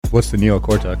What's the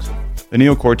neocortex? The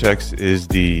neocortex is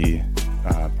the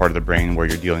part of the brain where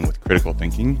you're dealing with critical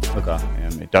thinking. Okay.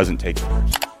 And it doesn't take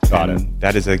orders. Got it.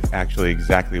 That is actually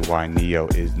exactly why Neo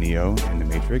is Neo in the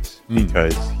Matrix,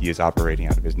 because he is operating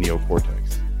out of his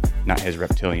neocortex, not his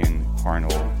reptilian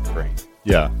carnal brain.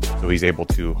 Yeah. So he's able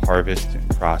to harvest and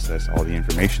process all the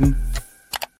information.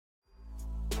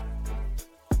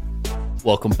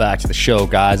 Welcome back to the show,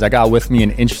 guys. I got with me an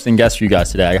interesting guest for you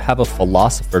guys today. I have a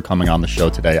philosopher coming on the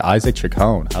show today,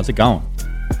 Chacon. How's it going?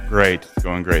 Great. It's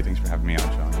going great. Thanks for having me on,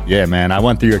 Sean. Yeah, man. I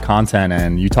went through your content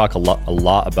and you talk a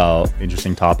lot about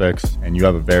interesting topics, and you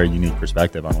have a very unique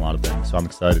perspective on a lot of things. So I'm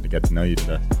excited to get to know you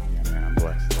today. Yeah, man. I'm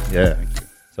blessed. Yeah. Thank you.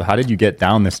 So how did you get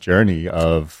down this journey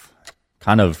of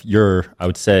kind of I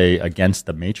would say, against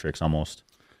the Matrix almost?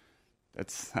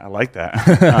 I like that.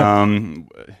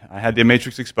 I had the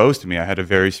Matrix exposed to me. I had a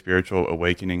very spiritual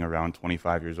awakening around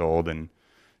 25 years old and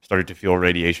started to feel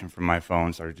radiation from my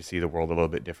phone, started to see the world a little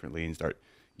bit differently and start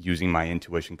using my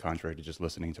intuition contrary to just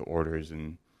listening to orders.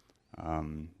 And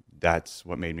that's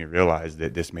what made me realize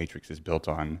that this Matrix is built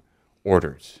on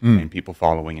orders and people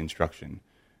following instruction.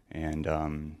 And I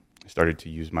started to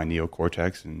use my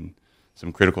neocortex and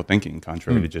some critical thinking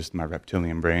contrary to just my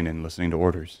reptilian brain and listening to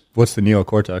orders. What's the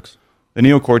neocortex? The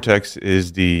neocortex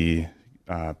is the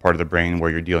part of the brain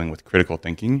where you're dealing with critical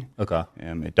thinking. Okay.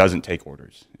 It doesn't take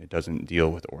orders. It doesn't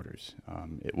deal with orders.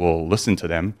 It will listen to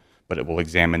them, but it will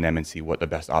examine them and see what the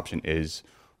best option is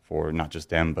for not just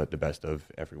them, but the best of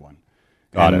everyone.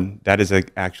 Got it. That is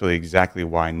actually exactly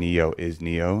why Neo is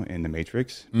Neo in the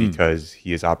Matrix, because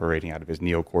he is operating out of his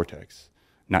neocortex,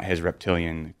 not his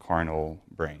reptilian carnal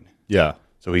brain. Yeah.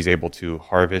 So he's able to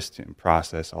harvest and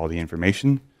process all the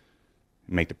information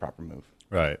and make the proper move.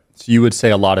 Right. So you would say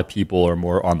a lot of people are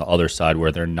more on the other side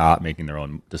where they're not making their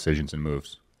own decisions and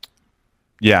moves.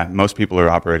 Yeah, most people are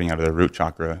operating out of the root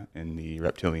chakra in the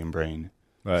reptilian brain,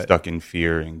 Right. stuck in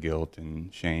fear and guilt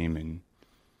and shame and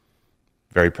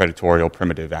very predatory,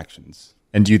 primitive actions.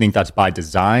 And do you think that's by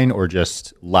design or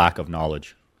just lack of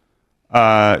knowledge?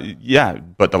 Yeah,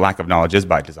 but the lack of knowledge is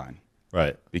by design,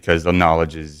 Right. because the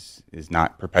knowledge is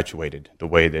not perpetuated the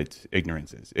way that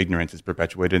ignorance is. Ignorance is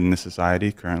perpetuated in this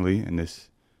society currently, in this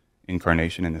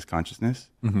incarnation, in this consciousness.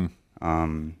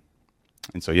 And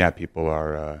so, yeah, people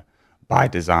are, by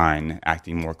design,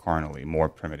 acting more carnally, more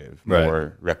primitive, Right.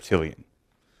 more reptilian.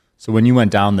 So when you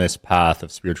went down this path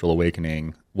of spiritual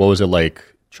awakening, what was it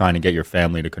like trying to get your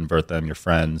family to convert them, your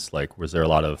friends? Like, was there a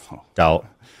lot of doubt?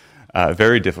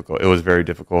 Very difficult. It was very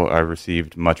difficult. I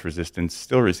received much resistance,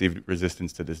 still received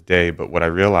resistance to this day. But what I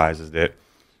realized is that,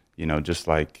 just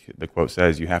like the quote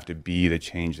says, you have to be the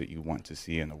change that you want to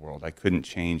see in the world. I couldn't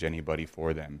change anybody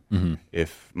for them.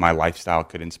 If my lifestyle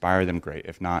could inspire them, great.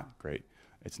 If not, great.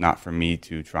 It's not for me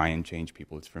to try and change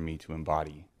people. It's for me to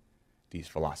embody these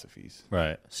philosophies.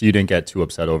 Right. So you didn't get too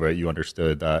upset over it. You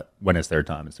understood that when it's their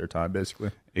time,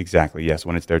 basically. Exactly. Yes.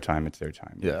 When it's their time, it's their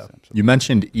time. Yeah. Yes, absolutely. You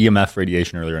mentioned EMF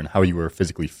radiation earlier and how you were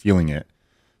physically feeling it.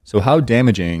 So how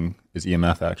damaging is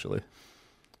EMF actually?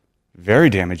 Very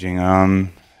damaging.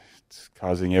 It's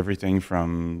causing everything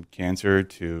from cancer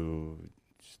to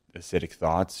acidic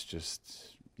thoughts,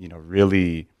 just,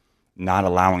 really not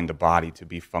allowing the body to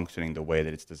be functioning the way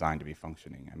that it's designed to be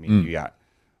functioning. I mean, you got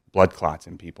blood clots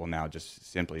in people now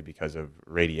just simply because of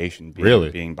radiation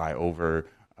being by over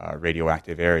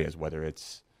radioactive areas, whether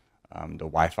it's the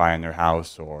Wi-Fi in their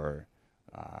house or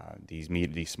these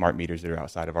smart meters that are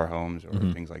outside of our homes or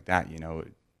things like that.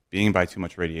 Being by too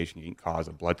much radiation can cause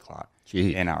a blood clot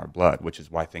in our blood, which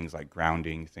is why things like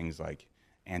grounding, things like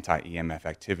anti-EMF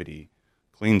activity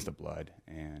cleans the blood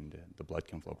and the blood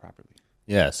can flow properly.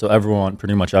 Yeah. So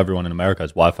pretty much everyone in America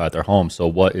has Wi-Fi at their home. So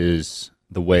what is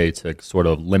the way to sort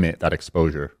of limit that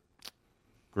exposure?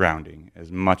 Grounding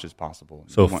as much as possible.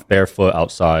 So barefoot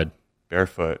outside.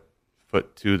 Barefoot,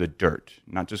 foot to the dirt,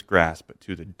 not just grass, but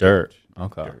to the Dirt.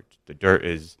 Okay. Dirt. The dirt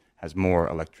has more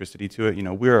electricity to it.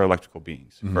 We are electrical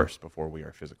beings first before we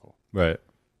are physical. Right.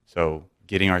 So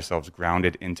getting ourselves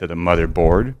grounded into the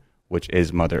motherboard, which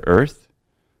is Mother Earth,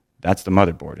 that's the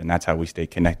motherboard, and that's how we stay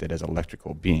connected as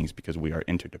electrical beings, because we are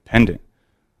interdependent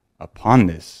upon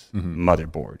this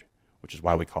motherboard, which is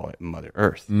why we call it Mother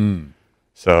Earth.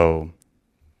 So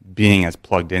being as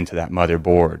plugged into that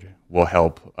motherboard will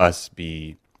help us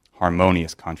be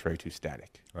harmonious contrary to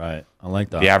static. Right. I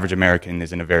like that. The average American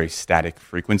is in a very static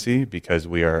frequency because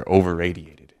we are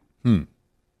over-radiated. And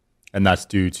that's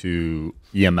due to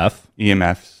EMF?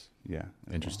 EMFs, yeah.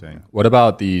 Interesting. Well, yeah. What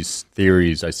about these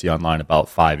theories I see online about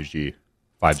 5G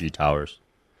towers?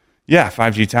 Yeah,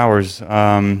 5G towers.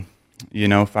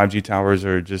 5G towers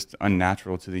are just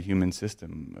unnatural to the human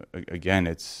system.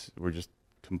 Again, we're just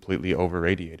completely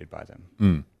over-radiated by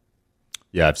them.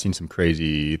 Yeah, I've seen some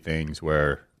crazy things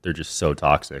where they're just so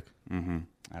toxic.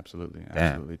 Absolutely. Damn,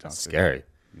 Absolutely that's toxic. scary.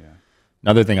 Yeah.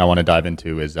 Another thing I want to dive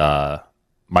into is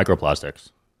microplastics.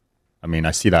 I mean,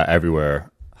 I see that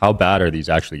everywhere. How bad are these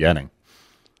actually getting?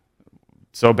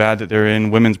 So bad that they're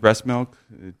in women's breast milk.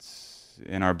 It's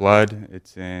in our blood.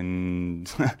 It's in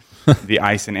the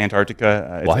ice in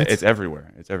Antarctica. It's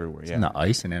everywhere. It's everywhere. In the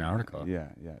ice in Antarctica. Yeah.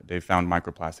 They found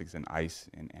microplastics in ice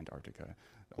in Antarctica.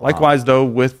 Wow. Likewise, though,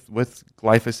 with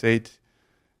glyphosate,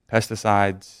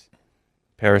 pesticides,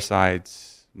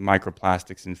 parasites,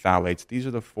 microplastics, and phthalates, these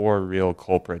are the 4 real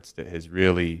culprits that has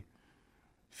really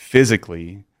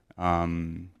physically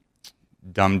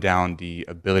dumbed down the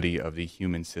ability of the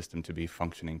human system to be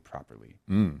functioning properly.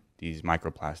 These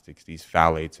microplastics, these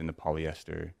phthalates in the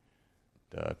polyester,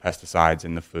 the pesticides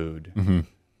in the food, and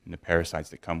the parasites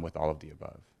that come with all of the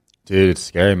above. Dude, it's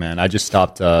scary, man. I just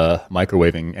stopped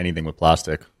microwaving anything with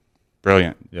plastic.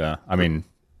 Brilliant. Yeah. I mean,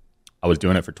 I was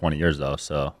doing it for 20 years, though,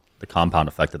 so the compound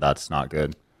effect of that's not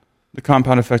good. The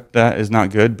compound effect of that is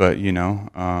not good, but, you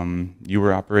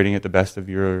were operating at the best of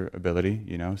your ability,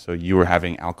 so you were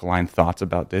having alkaline thoughts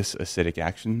about this acidic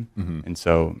action. And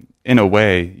so, in a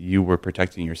way, you were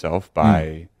protecting yourself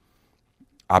by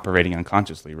operating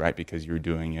unconsciously, right? Because you were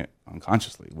doing it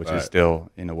unconsciously, which is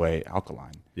still, in a way,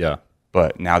 alkaline. Yeah.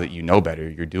 But now that you know better,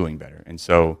 you're doing better. And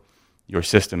so your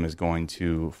system is going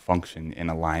to function in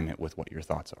alignment with what your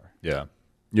thoughts are. Yeah.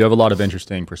 You have a lot of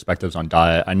interesting perspectives on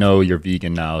diet. I know you're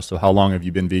vegan now, so how long have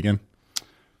you been vegan?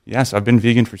 Yes, I've been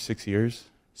vegan for 6 years.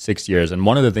 6 years. And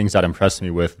one of the things that impressed me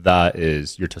with that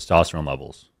is your testosterone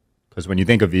levels. Because when you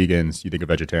think of vegans, you think of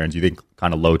vegetarians, you think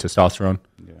kind of low testosterone.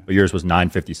 Yeah. But yours was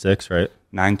 956, right?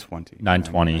 920.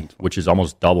 920, which is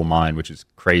almost double mine, which is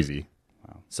crazy.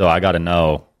 Wow. So I got to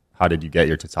know, how did you get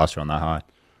your testosterone that high?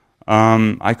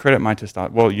 I credit my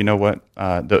testosterone. Well, you know what?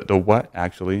 The what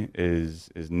actually is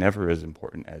never as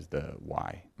important as the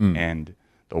why. And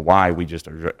the why we just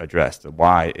addressed. The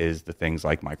why is the things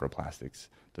like microplastics,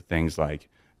 the things like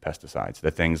pesticides,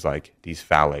 the things like these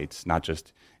phthalates, not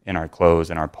just in our clothes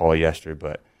and our polyester,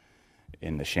 but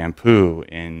in the shampoo,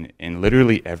 in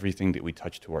literally everything that we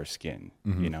touch to our skin.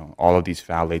 All of these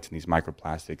phthalates and these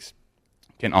microplastics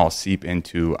can all seep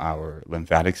into our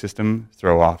lymphatic system,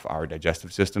 throw off our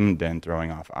digestive system, then throwing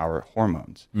off our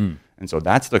hormones. And so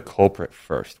that's the culprit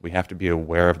first. We have to be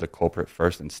aware of the culprit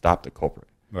first and stop the culprit.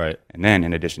 Right. And then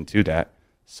in addition to that,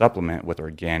 supplement with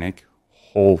organic,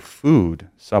 whole food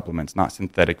supplements, not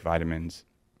synthetic vitamins.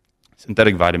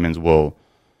 Synthetic vitamins will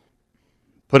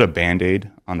put a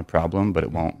Band-Aid on the problem, but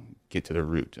it won't get to the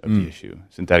root of the issue.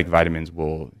 Synthetic vitamins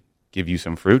will give you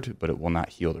some fruit, but it will not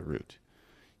heal the root.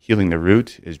 Healing the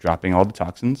root is dropping all the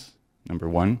toxins, number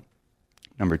 1.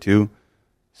 Number 2,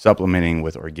 supplementing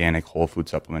with organic whole food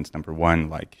supplements, number 1,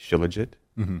 like Shilajit,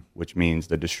 which means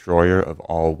the destroyer of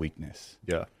all weakness.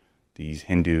 Yeah. These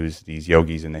Hindus, these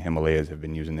yogis in the Himalayas have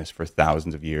been using this for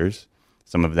thousands of years.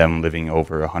 Some of them living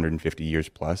over 150 years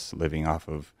plus, living off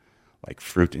of like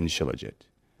fruit and Shilajit.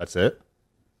 That's it?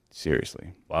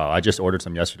 Seriously. Wow, I just ordered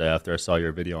some yesterday after I saw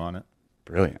your video on it.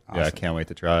 Brilliant. Awesome. Yeah, I can't wait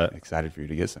to try it. Excited for you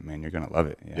to get some, man. You're going to love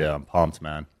it. Yeah, I'm pumped,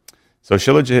 man. So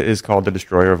Shilajit is called the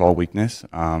destroyer of all weakness.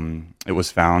 It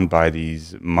was found by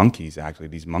these monkeys, actually.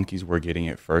 These monkeys were getting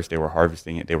it first. They were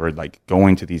harvesting it. They were like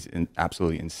going to these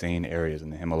absolutely insane areas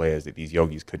in the Himalayas that these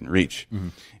yogis couldn't reach.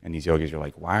 And these yogis are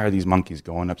like, why are these monkeys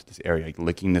going up to this area, like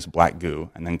licking this black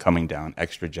goo, and then coming down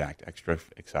extra jacked, extra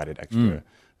excited, extra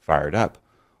fired up?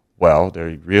 Well,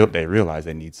 they realized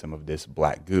they need some of this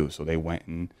black goo. So they went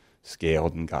and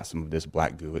scaled and got some of this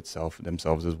black goo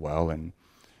themselves as well, and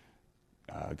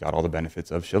got all the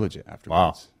benefits of Shilajit afterwards.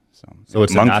 Wow. So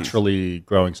it's monkeys. A naturally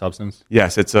growing substance?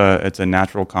 Yes, it's a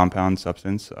natural compound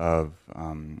substance of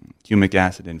humic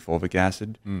acid and fulvic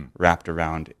acid wrapped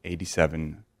around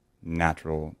 87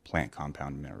 natural plant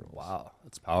compound minerals. Wow,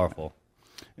 that's powerful.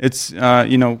 It's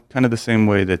kind of the same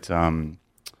way that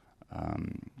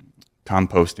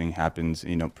composting happens.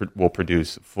 We'll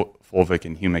produce fulvic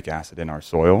and humic acid in our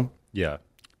soil. Yeah,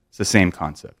 it's the same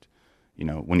concept.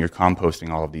 When you're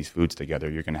composting all of these foods together,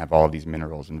 you're going to have all of these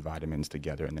minerals and vitamins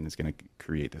together, and then it's going to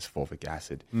create this fulvic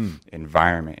acid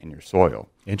environment in your soil.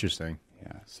 Interesting.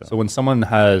 Yeah. So when someone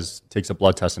takes a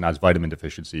blood test and has vitamin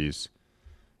deficiencies,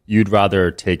 you'd rather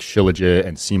take Shilajit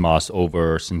and sea moss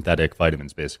over synthetic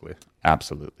vitamins, basically?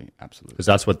 Absolutely. Because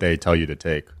that's what they tell you to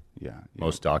take. Yeah.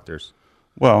 Most doctors.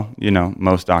 Well,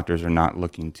 most doctors are not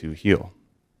looking to heal.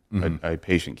 A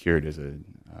patient cured is a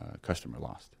customer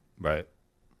lost. Right.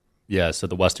 Yeah, so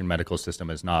the Western medical system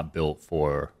is not built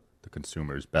for the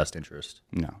consumer's best interest.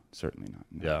 No, certainly not.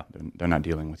 No. Yeah. They're not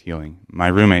dealing with healing. My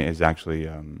roommate is actually,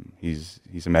 he's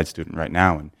a med student right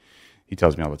now, and he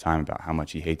tells me all the time about how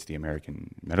much he hates the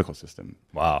American medical system.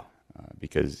 Wow.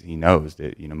 Because he knows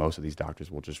that, most of these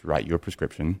doctors will just write you a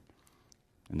prescription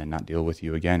and then not deal with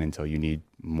you again until you need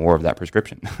more of that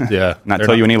prescription. Yeah. Not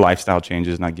tell you any lifestyle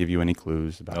changes, not give you any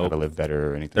clues about how to live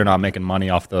better or anything. They're not making money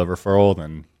off the referral,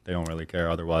 then they don't really care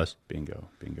otherwise. Bingo.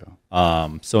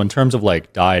 So in terms of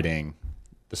like dieting,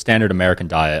 the standard American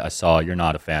diet I saw you're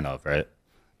not a fan of, right?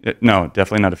 No,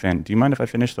 definitely not a fan. Do you mind if I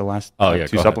finish the last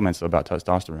two supplements about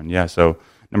testosterone? Yeah, so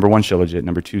number 1, Shilajit.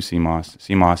 Number 2, sea moss.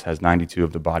 Sea moss has 92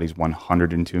 of the body's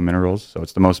 102 minerals, so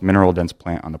it's the most mineral-dense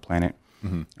plant on the planet.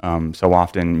 Mm-hmm. So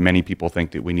often, many people think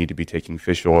that we need to be taking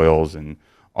fish oils and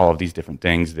all of these different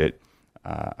things that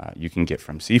you can get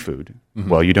from seafood. Mm-hmm.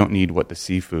 Well, you don't need what the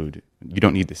seafood. You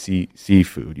don't need the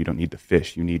seafood. You don't need the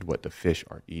fish. You need what the fish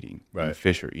are eating. Right. And the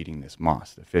fish are eating this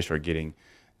moss. The fish are getting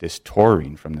this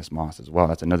taurine from this moss as well.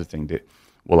 That's another thing that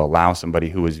will allow somebody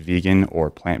who is vegan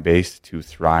or plant-based to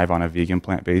thrive on a vegan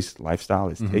plant-based lifestyle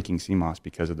is taking sea moss,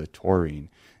 because of the taurine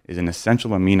is an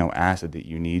essential amino acid that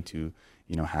you need to,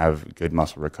 have good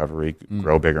muscle recovery,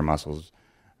 grow bigger muscles,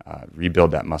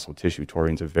 rebuild that muscle tissue.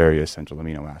 Taurine's a very essential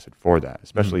amino acid for that,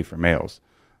 especially for males.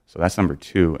 So that's number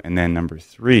 2. And then number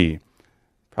 3,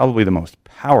 probably the most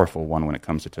powerful one when it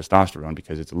comes to testosterone,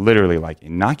 because it's literally like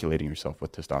inoculating yourself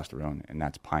with testosterone, and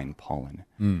that's pine pollen.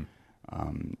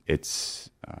 Its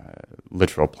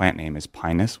literal plant name is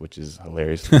Pinus, which is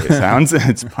hilarious the way it sounds.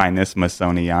 It's Pinus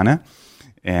masoniana.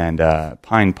 And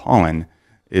pine pollen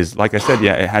is, like I said,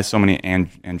 it has so many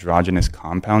androgynous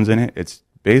compounds in it. It's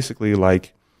basically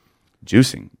like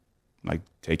juicing, like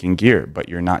taking gear, but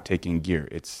you're not taking gear.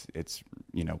 It's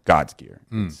God's gear.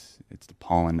 It's the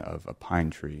pollen of a pine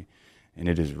tree, and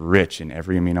it is rich in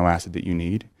every amino acid that you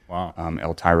need. Wow.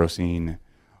 L-tyrosine,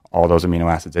 all those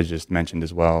amino acids I just mentioned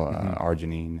as well,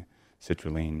 arginine,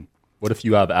 citrulline. What if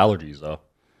you have allergies, though?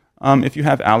 If you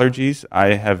have allergies,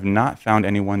 I have not found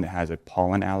anyone that has a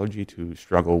pollen allergy to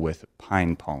struggle with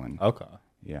pine pollen. Okay.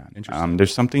 Yeah. Interesting.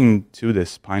 There's something to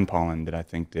this pine pollen that I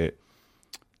think that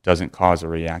doesn't cause a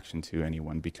reaction to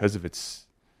anyone because of it's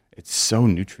so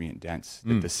nutrient dense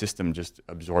that the system just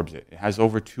absorbs it. It has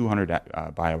over 200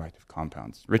 bioactive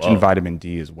compounds, rich in vitamin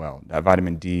D as well. That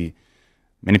vitamin D,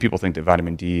 many people think that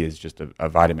vitamin D is just a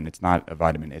vitamin. It's not a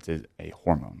vitamin. It's a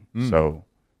hormone. So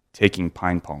taking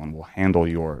pine pollen will handle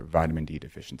your vitamin D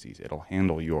deficiencies. It'll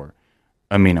handle your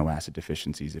amino acid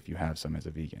deficiencies if you have some as a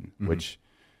vegan, which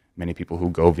many people who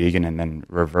go vegan and then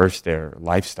reverse their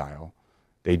lifestyle,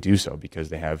 they do so because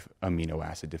they have amino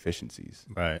acid deficiencies.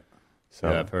 Right. So,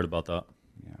 yeah, I've heard about that.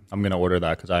 Yeah. I'm going to order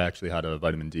that because I actually had a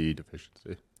vitamin D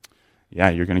deficiency. Yeah,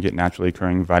 you're going to get naturally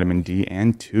occurring vitamin D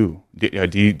and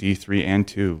D3 and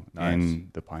 2 in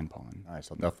the pine pollen.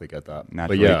 Nice, I'll definitely get that.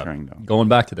 Naturally occurring, though. Going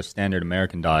back to the standard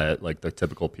American diet, like the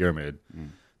typical pyramid,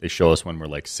 they show us when we're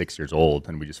like 6 years old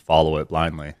and we just follow it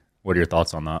blindly. What are your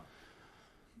thoughts on that?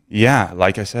 Yeah,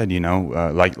 like I said,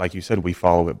 like you said, we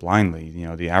follow it blindly.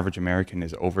 The average American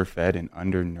is overfed and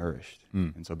undernourished.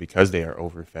 And so because they are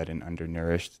overfed and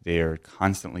undernourished, they are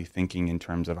constantly thinking in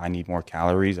terms of, I need more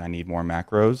calories, I need more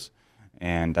macros,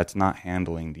 and that's not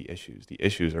handling the issues. The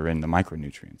issues are in the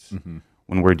micronutrients.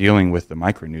 When we're dealing with the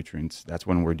micronutrients, that's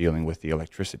when we're dealing with the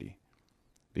electricity,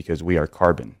 because we are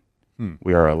carbon.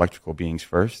 We are electrical beings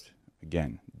first,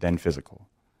 again, then physical,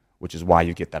 which is why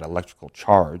you get that electrical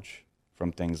charge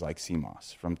from things like sea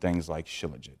moss, from things like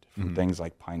shilajit, from things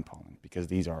like pine pollen, because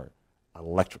these are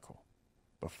electrical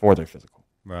before they're physical.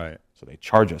 Right. So they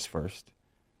charge us first,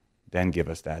 then give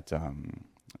us that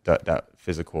that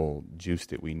physical juice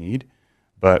that we need.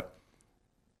 But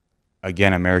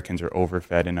again, Americans are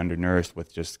overfed and undernourished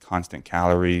with just constant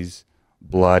calories,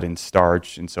 blood, and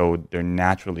starch, and so they're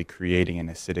naturally creating an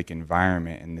acidic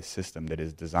environment in the system that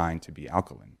is designed to be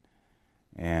alkaline.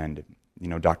 And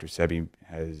Dr. Sebi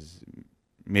has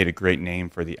made a great name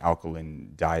for the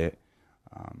alkaline diet.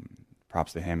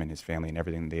 Props to him and his family and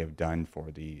everything they have done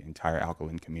for the entire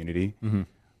alkaline community.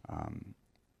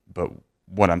 But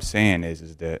what I'm saying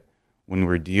is that when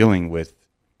we're dealing with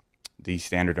the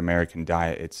standard American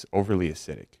diet, it's overly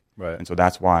acidic. Right. And so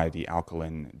that's why the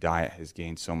alkaline diet has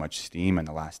gained so much steam in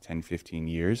the last 10, 15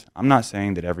 years. I'm not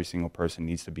saying that every single person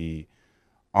needs to be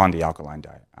on the alkaline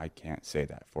diet. I can't say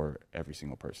that for every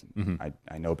single person.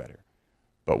 I know better.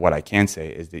 But what I can say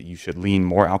is that you should lean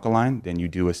more alkaline than you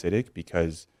do acidic,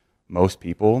 because most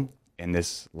people in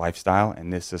this lifestyle, in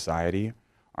this society,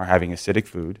 are having acidic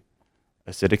food,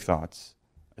 acidic thoughts,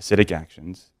 acidic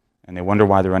actions, and they wonder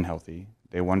why they're unhealthy.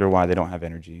 They wonder why they don't have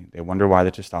energy. They wonder why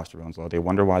their testosterone's low. They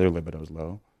wonder why their libido's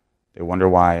low. They wonder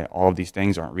why all of these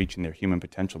things aren't reaching their human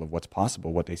potential of what's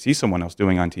possible, what they see someone else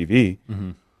doing on TV.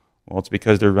 Mm-hmm. Well, it's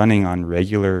because they're running on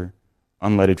regular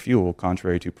unleaded fuel,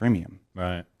 contrary to premium.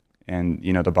 Right. And,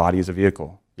 the body is a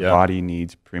vehicle. The body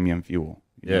needs premium fuel.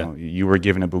 You were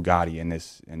given a Bugatti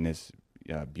in this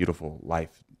beautiful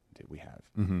life that we have.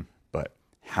 Mm-hmm. But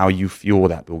how you fuel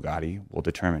that Bugatti will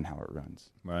determine how it runs.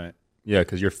 Right. Yeah,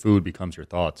 because your food becomes your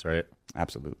thoughts, right?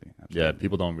 Absolutely. Yeah,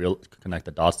 people don't connect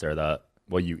the dots there that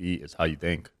what you eat is how you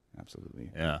think. Absolutely.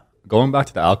 Yeah. Going back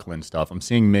to the alkaline stuff, I'm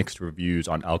seeing mixed reviews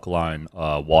on alkaline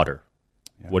water.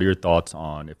 Yeah. What are your thoughts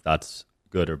on if that's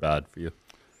good or bad for you?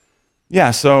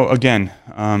 Yeah, so again,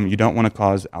 you don't want to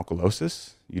cause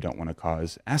alkalosis. You don't want to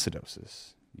cause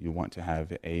acidosis. You want to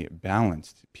have a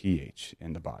balanced pH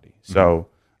in the body. Mm-hmm. So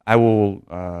I will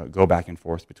go back and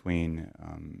forth between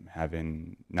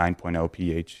having 9.0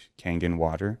 pH Kangen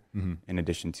water in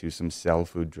addition to some cell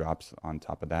food drops on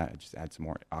top of that. I just add some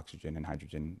more oxygen and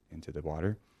hydrogen into the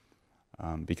water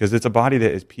because it's a body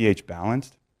that is pH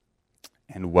balanced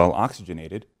and well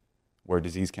oxygenated where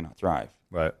disease cannot thrive.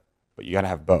 Right. But you got to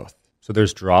have both. So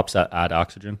there's drops that add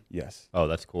oxygen? Yes. Oh,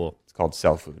 that's cool. It's called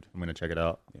cell food. I'm going to check it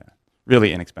out. Yeah.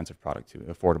 Really inexpensive product too,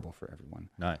 affordable for everyone.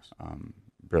 Nice.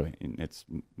 Brilliant. It's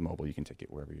mobile. You can take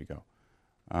it wherever you go.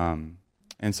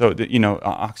 And so,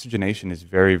 oxygenation is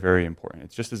very, very important.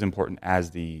 It's just as important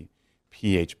as the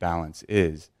pH balance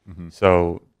is. Mm-hmm.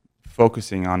 So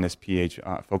focusing on this pH,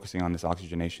 focusing on this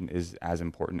oxygenation is as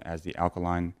important as the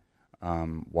alkaline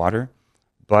water.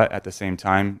 But at the same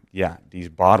time, these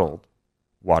bottled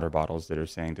water bottles that are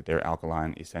saying that they're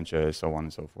alkaline, Essentia, so on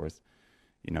and so forth.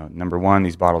 Number one,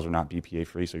 these bottles are not BPA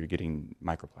free, so you're getting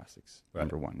microplastics. Right.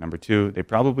 Number one. Number two, they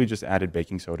probably just added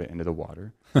baking soda into the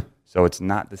water. So it's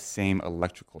not the same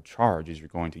electrical charge as you're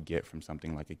going to get from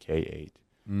something like a K8,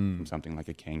 from something like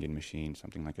a Kangen machine,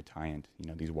 something like a Tyant,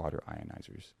 these water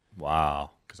ionizers.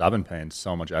 Wow. Because I've been paying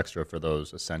so much extra for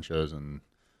those Essentias and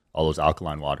all those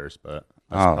alkaline waters, but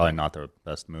that's probably not the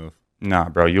best move. Nah,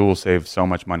 bro, you will save so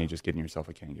much money just getting yourself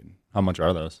a Kangen. How much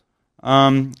are those?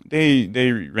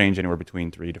 They range anywhere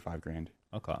between $3,000 to $5,000.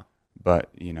 Okay.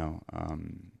 But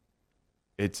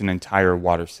it's an entire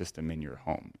water system in your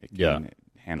home. It can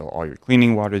handle all your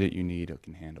cleaning water that you need. It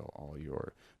can handle all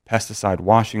your pesticide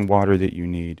washing water that you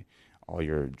need, all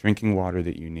your drinking water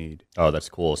that you need. Oh, that's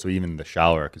cool. So even the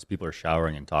shower, because people are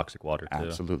showering in toxic water too.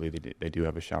 Absolutely, they do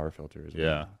have a shower filter as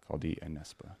well, called the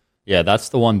Anespa. Yeah, that's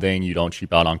the one thing you don't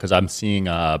cheap out on, because I'm seeing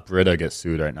Brita get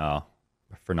sued right now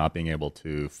for not being able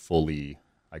to fully,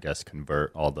 I guess,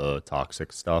 convert all the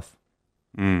toxic stuff.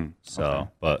 Okay.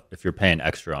 But if you're paying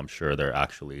extra, I'm sure they're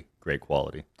actually great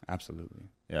quality. Absolutely.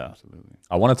 Yeah. Absolutely.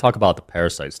 I want to talk about the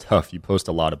parasite stuff. You post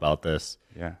a lot about this.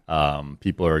 Yeah.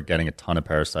 People are getting a ton of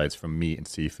parasites from meat and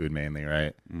seafood mainly,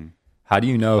 right? How do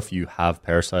you know if you have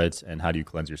parasites, and how do you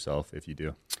cleanse yourself if you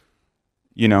do?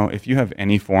 If you have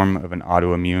any form of an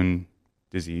autoimmune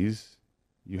disease,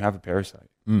 you have a parasite.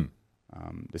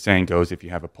 The saying goes, if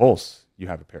you have a pulse, you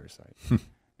have a parasite.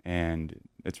 And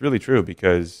it's really true,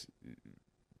 because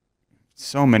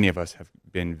so many of us have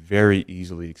been very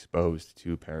easily exposed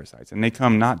to parasites. And they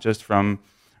come not just from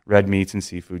red meats and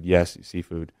seafood. Yes,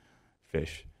 seafood,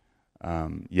 fish.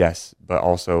 Yes, but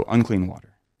also unclean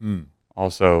water.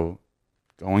 Also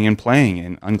going and playing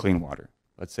in unclean water.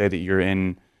 Let's say that you're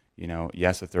in,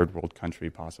 yes, a third world country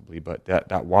possibly, but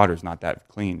that water's not that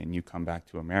clean, and you come back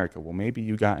to America. Well, maybe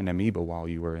you got an amoeba while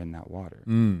you were in that water,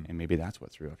 and maybe that's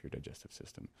what threw off your digestive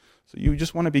system. So you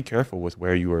just want to be careful with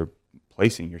where you are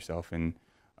placing yourself, and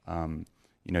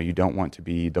you don't want to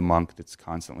be the monk that's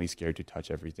constantly scared to touch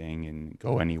everything and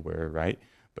go anywhere, right?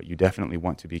 But you definitely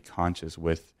want to be conscious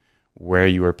with where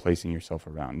you are placing yourself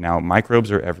around. Now,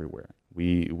 microbes are everywhere.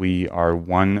 We are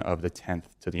 1 of the 10th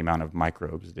to the amount of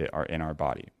microbes that are in our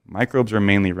body. Microbes are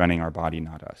mainly running our body,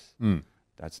 not us.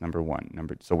 That's number one.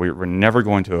 So we're never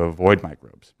going to avoid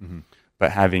microbes.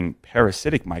 But having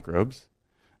parasitic microbes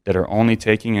that are only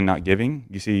taking and not giving,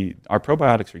 you see, our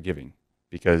probiotics are giving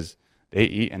because they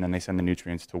eat and then they send the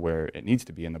nutrients to where it needs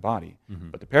to be in the body.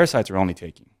 But the parasites are only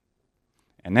taking.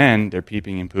 And then they're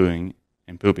peeping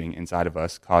and pooping inside of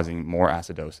us, causing more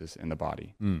acidosis in the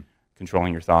body.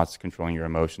 Controlling your thoughts, controlling your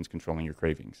emotions, controlling your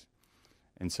cravings.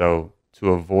 And so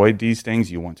to avoid these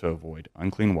things, you want to avoid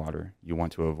unclean water. You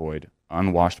want to avoid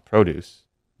unwashed produce.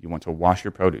 You want to wash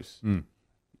your produce,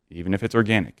 even if it's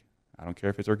organic. I don't care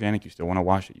if it's organic. You still want to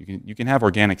wash it. You can have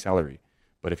organic celery,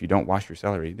 but if you don't wash your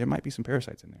celery, there might be some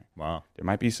parasites in there. Wow. There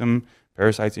might be some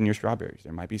parasites in your strawberries.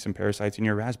 There might be some parasites in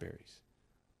your raspberries.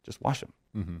 Just wash them.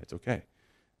 It's okay.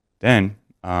 Then,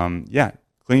 cleanse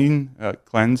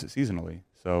seasonally.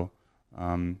 So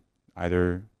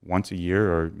either once a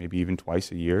year or maybe even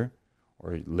twice a year,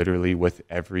 or literally with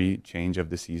every change of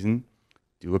the season,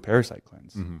 do a parasite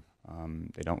cleanse.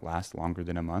 They don't last longer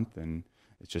than a month, and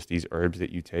it's just these herbs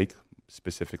that you take,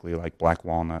 specifically like black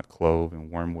walnut, clove,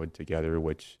 and wormwood together,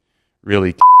 which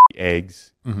really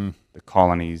eggs, the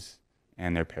colonies,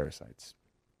 and their parasites.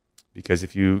 Because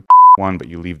if you one but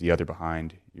you leave the other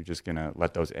behind, you're just going to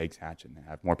let those eggs hatch and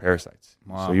have more parasites.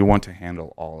 Wow. So you want to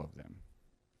handle all of them.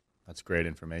 That's great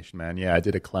information, man. Yeah, I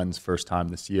did a cleanse first time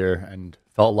this year and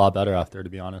felt a lot better after, to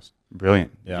be honest.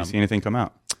 Brilliant. Yeah. Did you see anything come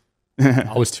out?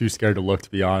 I was too scared to look, to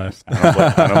be honest.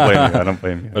 I don't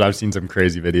blame you. But I've seen some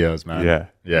crazy videos, man.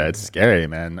 Yeah, it's scary,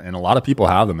 man. And a lot of people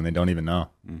have them and they don't even know.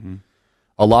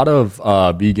 A lot of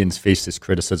vegans face this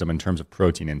criticism in terms of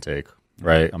protein intake,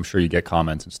 right? I'm sure you get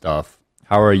comments and stuff.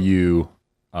 How are you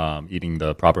eating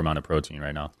the proper amount of protein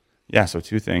right now? Yeah, so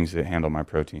two things that handle my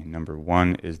protein. Number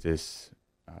one is this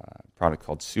product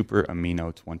called Super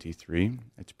Amino 23.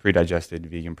 It's pre-digested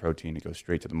vegan protein. It goes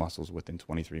straight to the muscles within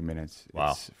 23 minutes.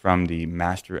 Wow. It's from the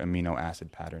master amino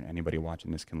acid pattern. Anybody watching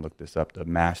this can look this up. The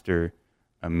master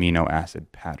amino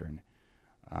acid pattern.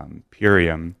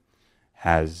 Purium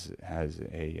has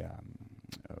a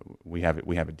we have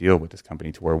a deal with this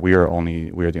company to where we are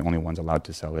the only ones allowed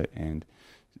to sell it. And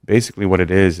basically what it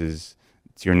is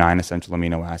it's your 9 essential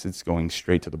amino acids going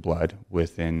straight to the blood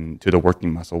to the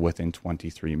working muscle within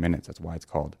 23 minutes. That's why it's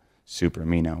called Super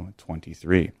Amino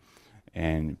 23.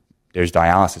 And there's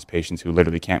dialysis patients who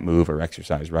literally can't move or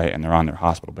exercise, right? And they're on their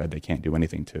hospital bed. They can't do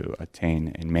anything to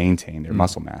attain and maintain their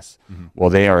muscle mass. Well,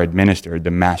 they are administered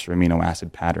the master amino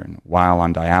acid pattern while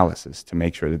on dialysis to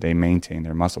make sure that they maintain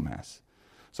their muscle mass.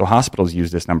 So hospitals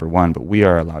use this, number one, but we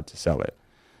are allowed to sell it.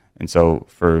 And so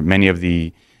for many of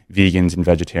the vegans and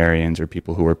vegetarians or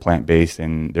people who are plant-based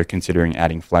and they're considering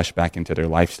adding flesh back into their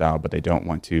lifestyle, but they don't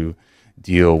want to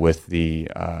deal with the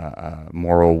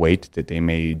moral weight that they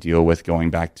may deal with going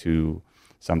back to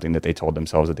something that they told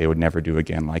themselves that they would never do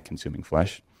again, like consuming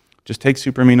flesh. Just take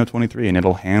Super Amino 23 and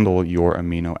it'll handle your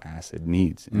amino acid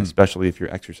needs, and especially if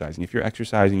you're exercising. If you're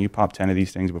exercising, you pop 10 of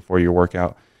these things before your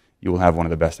workout, you will have one of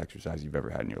the best exercises you've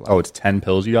ever had in your life. Oh, it's 10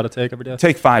 pills you got to take every day?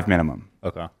 Take 5 minimum.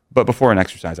 Okay. But before an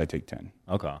exercise, I take 10.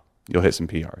 Okay. You'll hit some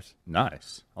PRs.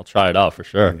 Nice. I'll try it out for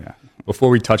sure. Yeah. Before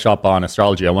we touch up on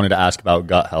astrology, I wanted to ask about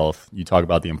gut health. You talk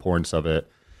about the importance of it.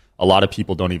 A lot of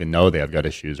people don't even know they have gut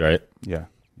issues, right? Yeah,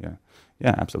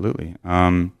 absolutely.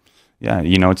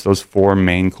 It's those 4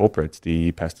 main culprits: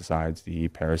 the pesticides, the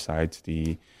parasites,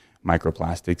 the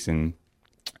microplastics, and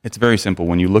it's very simple.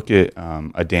 When you look at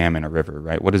a dam and a river,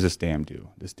 right? What does this dam do?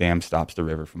 This dam stops the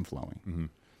river from flowing.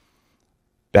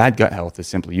 Bad gut health is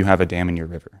simply you have a dam in your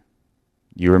river.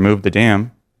 You remove the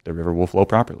dam, the river will flow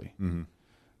properly.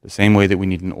 The same way that we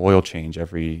need an oil change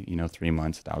every 3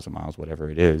 months, 1,000 miles, whatever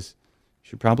it is, you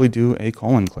should probably do a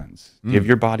colon cleanse. Give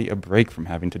your body a break from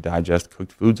having to digest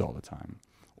cooked foods all the time,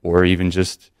 or even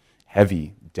just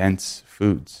heavy, dense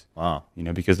foods. Wow.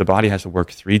 Because the body has to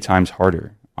work 3 times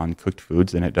harder on cooked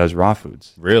foods than it does raw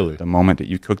foods. Really? The moment that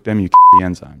you cook them, you the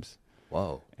enzymes.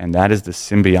 Whoa. And that is the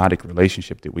symbiotic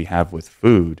relationship that we have with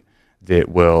food that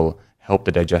will help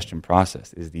the digestion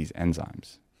process, is these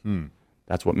enzymes.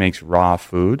 That's what makes raw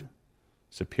food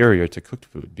superior to cooked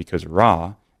food, because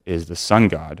raw is the sun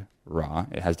god, Ra.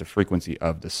 It has the frequency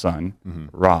of the sun,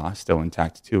 Ra, still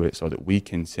intact to it, so that we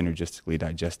can synergistically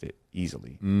digest it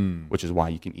easily, which is why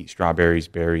you can eat strawberries,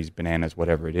 berries, bananas,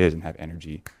 whatever it is, and have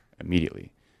energy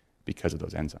immediately because of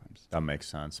those enzymes. That makes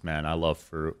sense, man. I love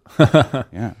fruit.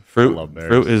 Yeah, fruit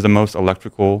is the most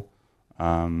electrical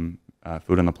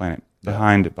food on the planet.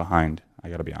 Behind, I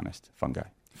got to be honest, fungi.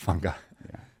 Fungi.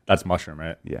 Yeah. That's mushroom,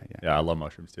 right? Yeah. Yeah, I love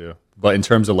mushrooms too. But in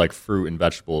terms of like fruit and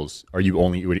vegetables, are you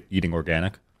only eating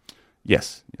organic?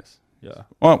 Yes. Yeah.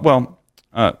 Well,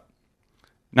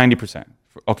 90%.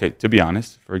 Okay, to be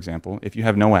honest, for example, if you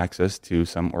have no access to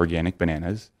some organic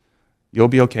bananas, you'll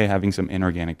be okay having some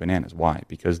inorganic bananas. Why?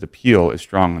 Because the peel is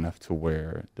strong enough to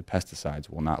where the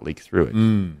pesticides will not leak through it.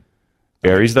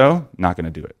 Berries, though, not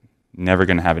going to do it. Never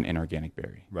going to have an inorganic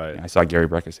berry. Right. I saw Gary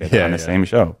Brecka say that on the same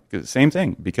show. Same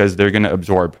thing, because they're going to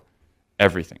absorb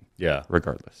everything. Yeah.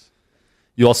 Regardless.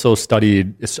 You also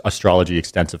studied astrology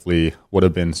extensively. What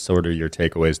have been sort of your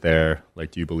takeaways there?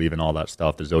 Like, do you believe in all that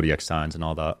stuff, the zodiac signs and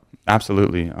all that?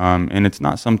 Absolutely. And it's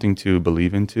not something to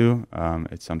believe into.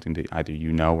 It's something that either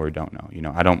you know or don't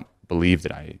know. I don't believe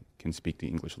that I can speak the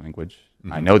English language.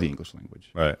 I know the English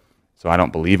language. Right. So I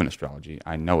don't believe in astrology.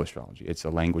 I know astrology. It's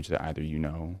a language that either you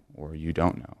know or you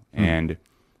don't know. And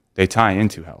they tie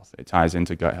into health. It ties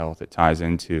into gut health. It ties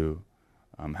into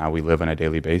how we live on a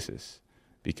daily basis,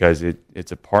 because it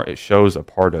shows a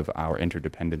part of our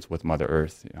interdependence with Mother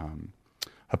Earth.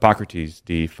 Hippocrates,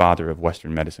 the father of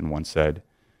Western medicine, once said,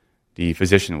 The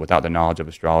physician without the knowledge of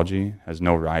astrology has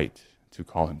no right to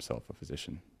call himself a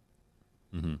physician.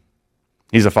 Mm-hmm.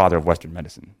 He's the father of Western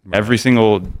medicine. Right. Every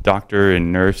single doctor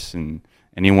and nurse and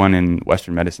anyone in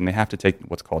Western medicine, they have to take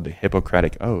what's called the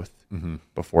Hippocratic Oath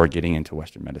before getting into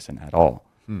Western medicine at all.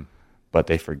 But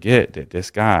they forget that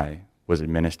this guy was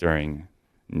administering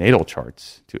natal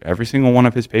charts to every single one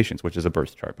of his patients, which is a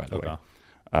birth chart, by the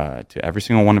way, to every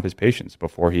single one of his patients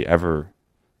before he ever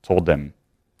told them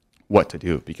what to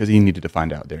do, because he needed to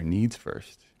find out their needs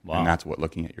first. Wow. And that's what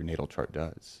looking at your natal chart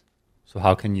does. So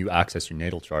how can you access your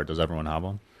natal chart? Does everyone have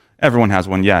one? Everyone has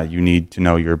one, yeah. You need to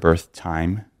know your birth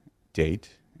time,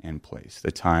 date, and place.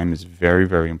 The time is very,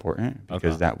 very important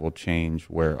because that will change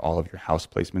where all of your house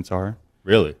placements are.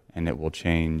 Really? And it will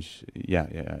change,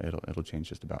 it'll change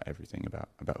just about everything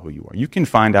about who you are. You can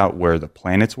find out where the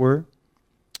planets were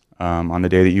on the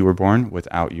day that you were born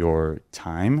without your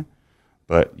time,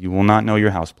 but you will not know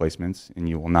your house placements, and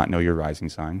you will not know your rising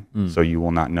sign. So you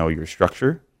will not know your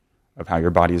structure of how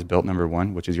your body is built, number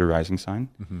one, which is your rising sign,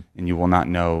 and you will not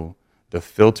know the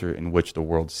filter in which the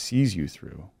world sees you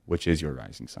through, which is your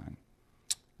rising sign.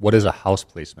 What is a house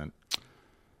placement?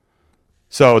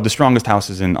 So the strongest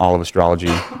houses in all of astrology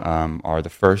are the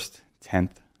 1st,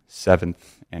 10th, 7th,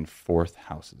 and 4th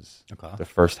houses. Okay. The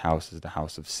first house is the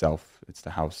house of self. It's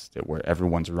the house where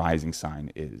everyone's rising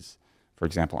sign is. For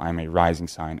example, I'm a rising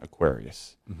sign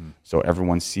Aquarius. So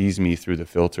everyone sees me through the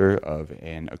filter of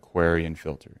an Aquarian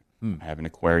filter. I have an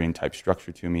Aquarian type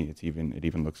structure to me. It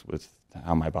even looks with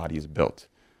how my body is built.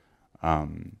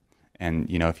 And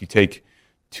if you take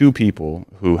two people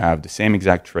who have the same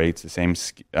exact traits, the same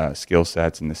skill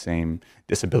sets, and the same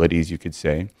disabilities, you could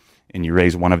say, and you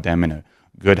raise one of them in a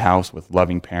good house with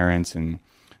loving parents, and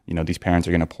these parents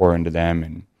are going to pour into them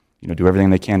and do everything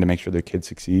they can to make sure their kid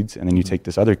succeeds, and then you take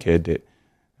this other kid that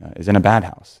is in a bad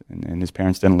house, and his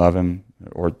parents didn't love him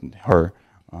or her,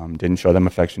 didn't show them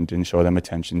affection, didn't show them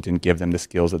attention, didn't give them the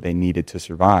skills that they needed to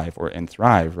survive and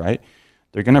thrive, right?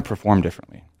 They're going to perform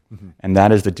differently. And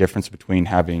that is the difference between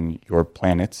having your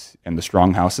planets in the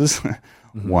strong houses,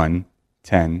 1,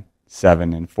 10,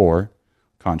 7, and 4,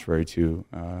 contrary to,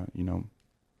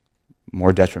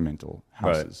 more detrimental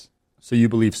houses. Right. So you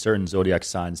believe certain zodiac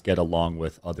signs get along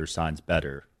with other signs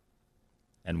better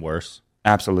and worse?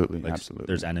 Absolutely, like absolutely.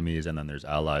 There's enemies and then there's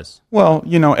allies. Well,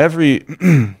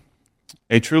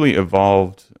 a truly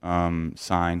evolved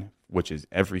sign, which is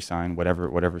every sign,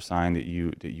 whatever sign that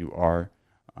you are,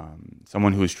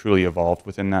 someone who is truly evolved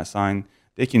within that sign,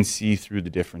 they can see through the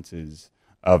differences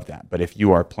of that. But if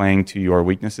you are playing to your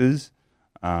weaknesses,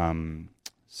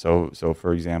 so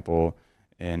for example,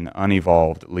 an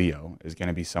unevolved Leo is going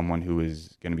to be someone who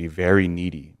is going to be very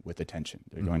needy with attention.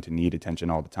 They're going to need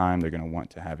attention all the time. They're going to want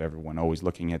to have everyone always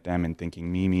looking at them and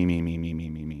thinking me, me, me, me, me, me,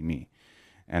 me, me, me.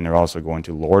 And they're also going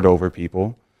to lord over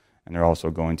people, and they're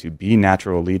also going to be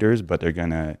natural leaders, but they're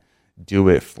going to do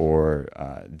it for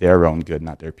their own good,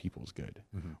 not their people's good.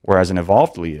 Whereas an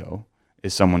evolved Leo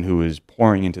is someone who is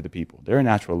pouring into the people. They're a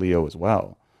natural Leo as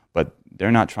well, but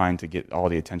they're not trying to get all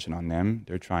the attention on them.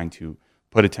 They're trying to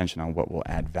put attention on what will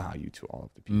add value to all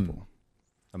of the people.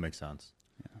 That makes sense.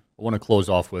 Yeah. I want to close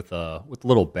off with a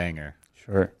little banger.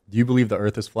 Sure. Do you believe the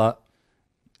earth is flat?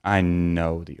 I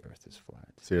know the earth is flat.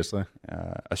 Seriously?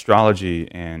 Astrology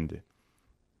and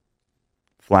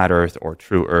flat earth or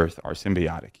true earth are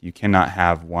symbiotic. You cannot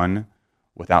have one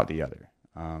without the other.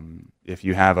 If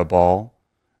you have a ball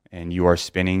and you are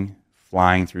spinning,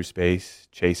 flying through space,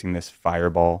 chasing this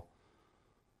fireball,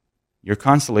 your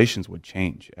constellations would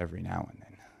change every now and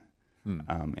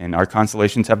then. And our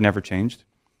constellations have never changed.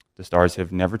 The stars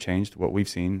have never changed. What we've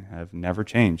seen have never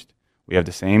changed. We have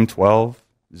the same 12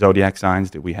 zodiac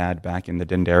signs that we had back in the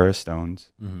Dendera stones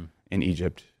in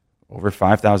Egypt over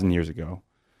 5,000 years ago.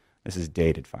 This is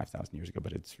dated 5,000 years ago,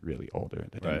 but it's really older,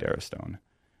 the Dendera stone.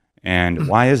 And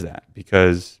why is that?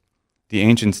 Because the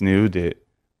ancients knew that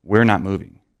we're not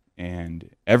moving.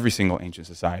 And every single ancient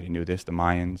society knew this. The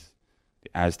Mayans, the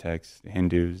Aztecs, the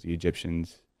Hindus, the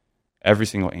Egyptians, every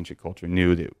single ancient culture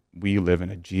knew that we live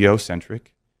in a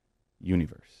geocentric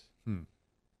universe.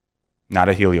 Not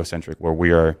a heliocentric, where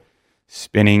we are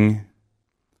spinning,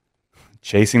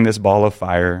 chasing this ball of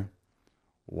fire,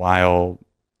 while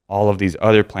all of these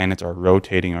other planets are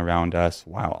rotating around us,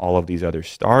 while all of these other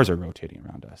stars are rotating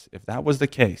around us. If that was the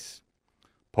case,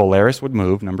 Polaris would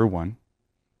move, number one,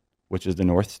 which is the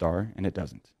North Star, and it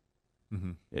doesn't.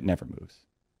 It never moves,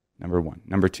 number one.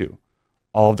 Number two,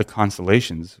 all of the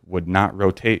constellations would not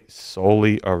rotate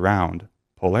solely around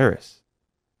Polaris,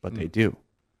 but they do.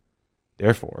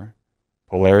 Therefore,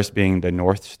 Polaris being the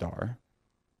North Star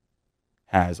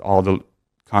has all the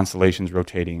constellations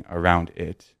rotating around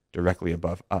it, directly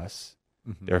above us.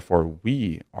 Therefore,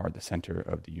 we are the center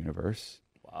of the universe.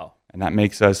 Wow. And that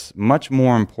makes us much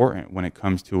more important when it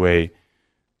comes to a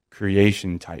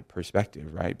creation type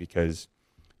perspective, right? Because,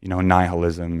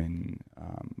 nihilism and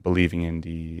believing in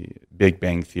the Big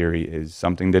Bang Theory is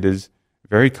something that is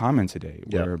very common today,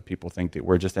 where people think that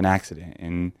we're just an accident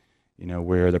and,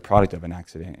 we're the product of an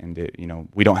accident and that,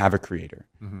 we don't have a creator.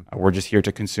 We're just here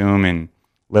to consume and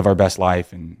live our best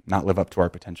life and not live up to our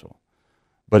potential.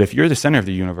 But if you're the center of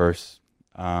the universe,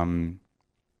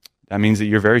 that means that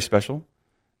you're very special.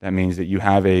 That means that you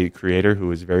have a creator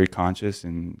who is very conscious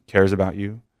and cares about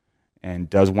you and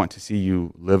does want to see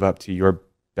you live up to your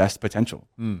best potential.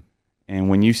 And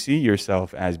when you see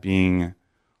yourself as being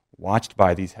watched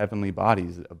by these heavenly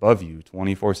bodies above you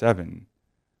 24/7,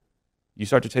 you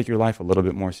start to take your life a little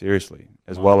bit more seriously,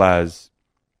 as well as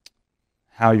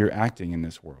how you're acting in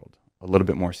this world a little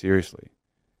bit more seriously.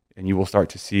 And you will start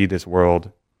to see this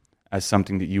world as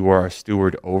something that you are a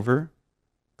steward over,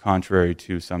 contrary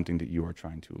to something that you are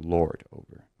trying to lord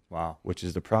over. Wow. Which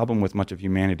is the problem with much of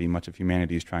humanity. Much of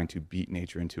humanity is trying to beat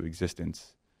nature into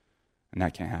existence, and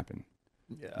that can't happen.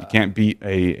 Yeah. You can't beat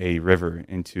a river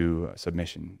into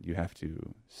submission. You have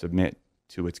to submit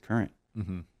to its current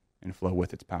and flow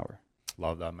with its power.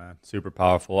 Love that, man. Super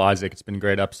powerful. Isaac, it's been a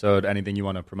great episode. Anything you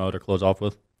want to promote or close off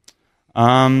with?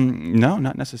 No,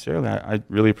 not necessarily. I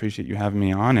really appreciate you having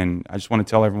me on, and I just want to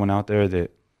tell everyone out there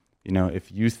that,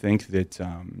 if you think that,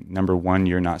 number one,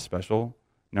 you're not special,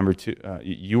 number two,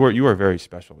 you are very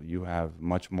special. You have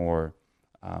much more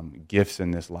gifts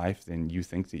in this life than you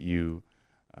think that you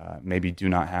maybe do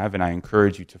not have, and I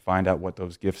encourage you to find out what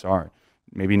those gifts are.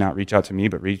 Maybe not reach out to me,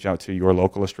 but reach out to your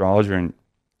local astrologer and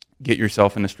get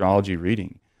yourself an astrology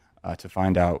reading to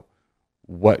find out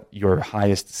what your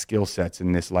highest skill sets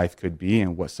in this life could be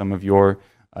and what some of your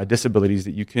disabilities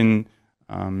that you can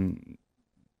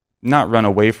not run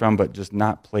away from, but just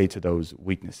not play to those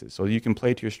weaknesses. So you can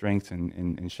play to your strengths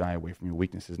and shy away from your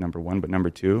weaknesses, number one. But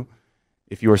number two,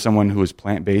 if you are someone who is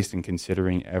plant-based and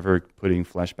considering ever putting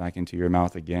flesh back into your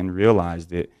mouth again, realize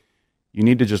that you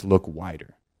need to just look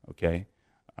wider, okay?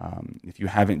 If you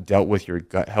haven't dealt with your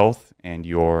gut health and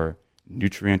your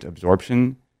nutrient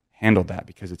absorption, handle that,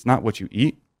 because it's not what you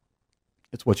eat,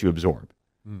 it's what you absorb.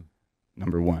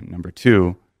 Number one. Number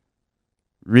two,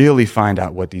 really find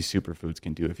out what these superfoods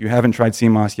can do. If you haven't tried sea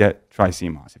moss yet, try sea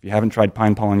moss. If you haven't tried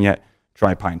pine pollen yet,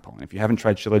 try pine pollen. If you haven't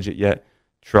tried shilajit yet,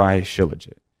 try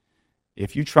shilajit.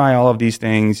 If you try all of these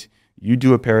things, you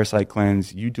do a parasite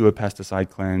cleanse, you do a pesticide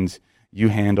cleanse, you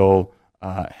handle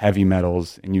heavy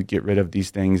metals, and you get rid of these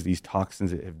things, these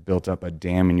toxins that have built up a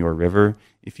dam in your river.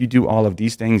 If you do all of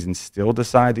these things and still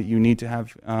decide that you need to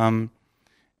have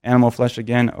animal flesh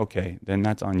again, okay, then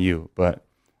that's on you. But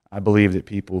I believe that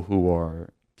people who are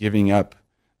giving up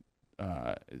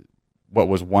what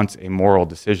was once a moral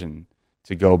decision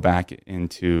to go back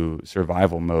into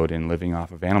survival mode and living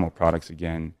off of animal products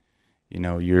again,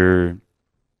 you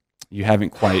haven't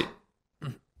quite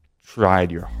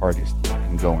tried your hardest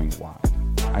in going wild.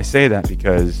 I say that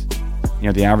because,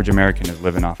 the average American is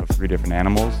living off of 3 different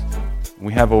animals. And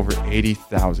we have over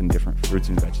 80,000 different fruits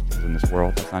and vegetables in this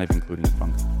world. That's not even including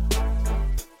fungi.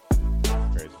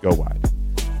 Crazy. Go wide.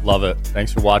 Love it.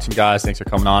 Thanks for watching, guys. Thanks for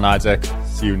coming on, Isaac.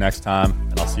 See you next time,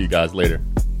 and I'll see you guys later.